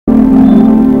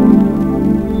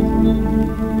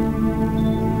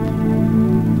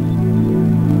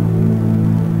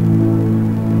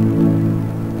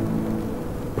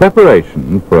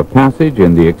Preparation for a passage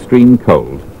in the extreme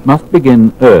cold must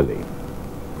begin early,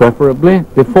 preferably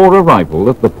before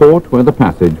arrival at the port where the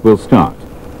passage will start.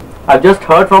 I've just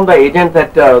heard from the agent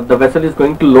that the vessel is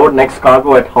going to load next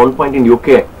cargo at Hound Point in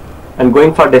UK and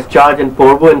going for discharge in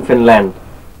Porvoo in Finland.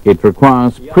 It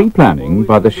requires pre-planning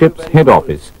by the ship's head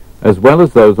office as well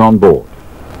as those on board.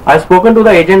 I've spoken to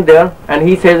the agent there and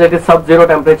he says it is sub-zero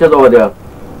temperatures over there.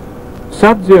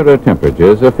 Sub-zero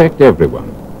temperatures affect everyone,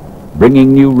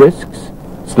 bringing new risks,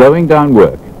 slowing down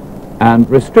work, and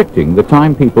restricting the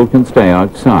time people can stay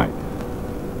outside.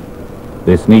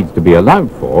 This needs to be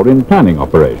allowed for in planning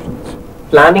operations.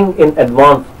 Planning in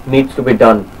advance needs to be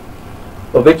done,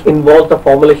 which involves the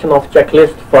formulation of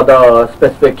checklist for the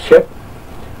specific ship.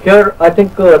 Here, I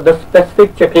think the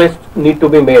specific checklist need to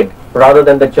be made rather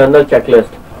than the general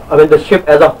checklist. I mean, the ship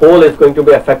as a whole is going to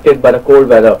be affected by the cold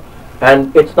weather,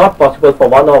 and it's not possible for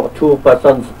one or two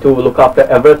persons to look after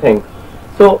everything.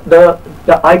 So the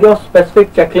idea of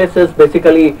specific checklist is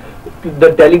basically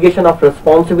the delegation of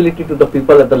responsibility to the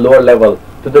people at the lower level,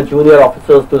 to the junior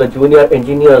officers, to the junior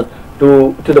engineers,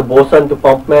 to the bosun, to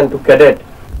pumpman, to cadet.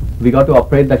 We got to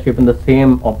operate the ship in the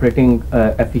same operating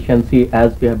efficiency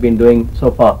as we have been doing so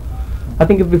far. I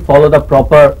think if we follow the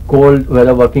proper cold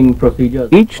weather working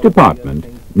procedures. Each department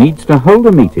needs to hold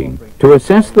a meeting to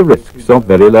assess the risks of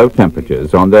very low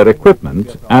temperatures on their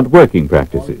equipment and working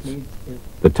practices.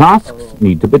 The tasks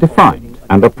need to be defined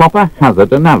and a proper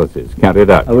hazard analysis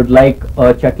carried out. I would like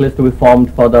a checklist to be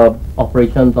formed for the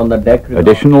operations on the deck.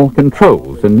 Additional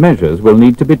controls and measures will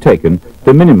need to be taken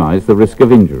to minimize the risk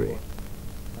of injury.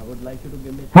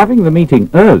 Having the meeting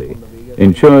early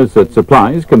ensures that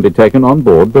supplies can be taken on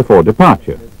board before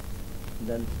departure.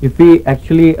 If we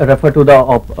actually refer to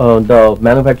the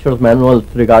manufacturer's manuals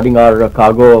regarding our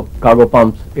cargo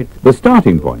pumps, the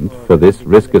starting point for this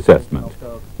risk assessment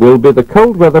will be the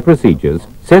cold weather procedures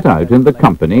set out in the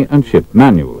company and ship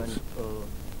manuals.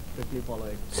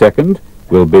 Second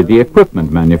will be the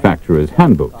equipment manufacturer's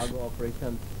handbooks.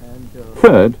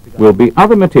 Third will be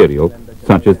other material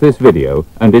such as this video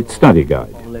and its study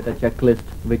guide. A checklist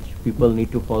which people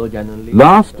need to follow genuinely.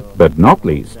 Last but not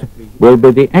least will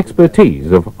be the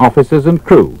expertise of officers and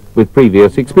crew with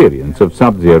previous experience of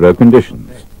sub-zero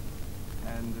conditions.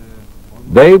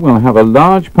 They will have a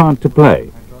large part to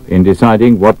play in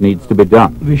deciding what needs to be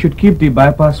done. We should keep the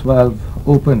bypass valve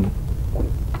open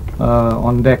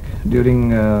on deck during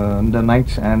the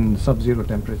nights and sub-zero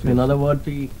temperatures. In other words,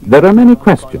 there are many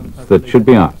questions that should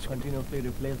be asked.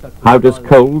 How does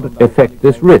cold affect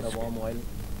this risk?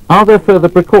 Are there further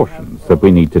precautions that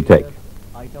we need to take?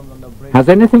 Has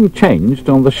anything changed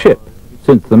on the ship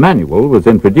since the manual was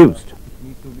introduced?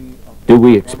 Do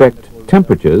we expect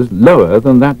temperatures lower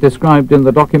than that described in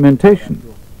the documentation?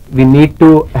 We need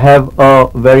to have a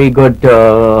very good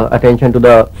attention to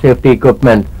the safety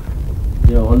equipment.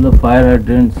 Yeah, all the fire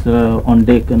hydrants on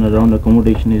deck and around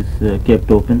accommodation is kept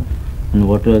open and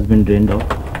water has been drained out.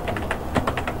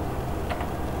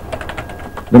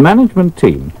 The management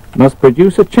team must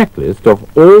produce a checklist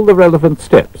of all the relevant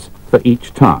steps for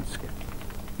each task.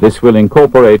 This will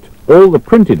incorporate all the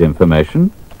printed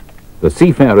information, the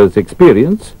seafarer's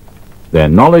experience, their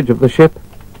knowledge of the ship,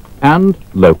 and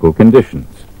local conditions.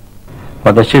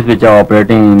 For the ships which are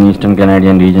operating in eastern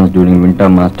Canadian regions during winter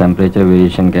months, temperature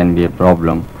variation can be a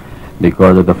problem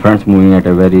because of the fronts moving at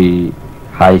a very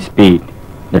high speed.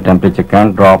 The temperature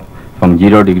can drop from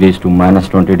 0 degrees to minus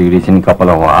 20 degrees in a couple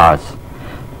of hours.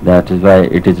 That is why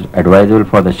it is advisable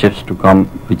for the ships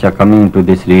which are coming into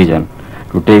this region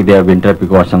to take their winter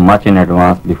precaution much in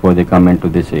advance before they come into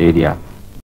this area.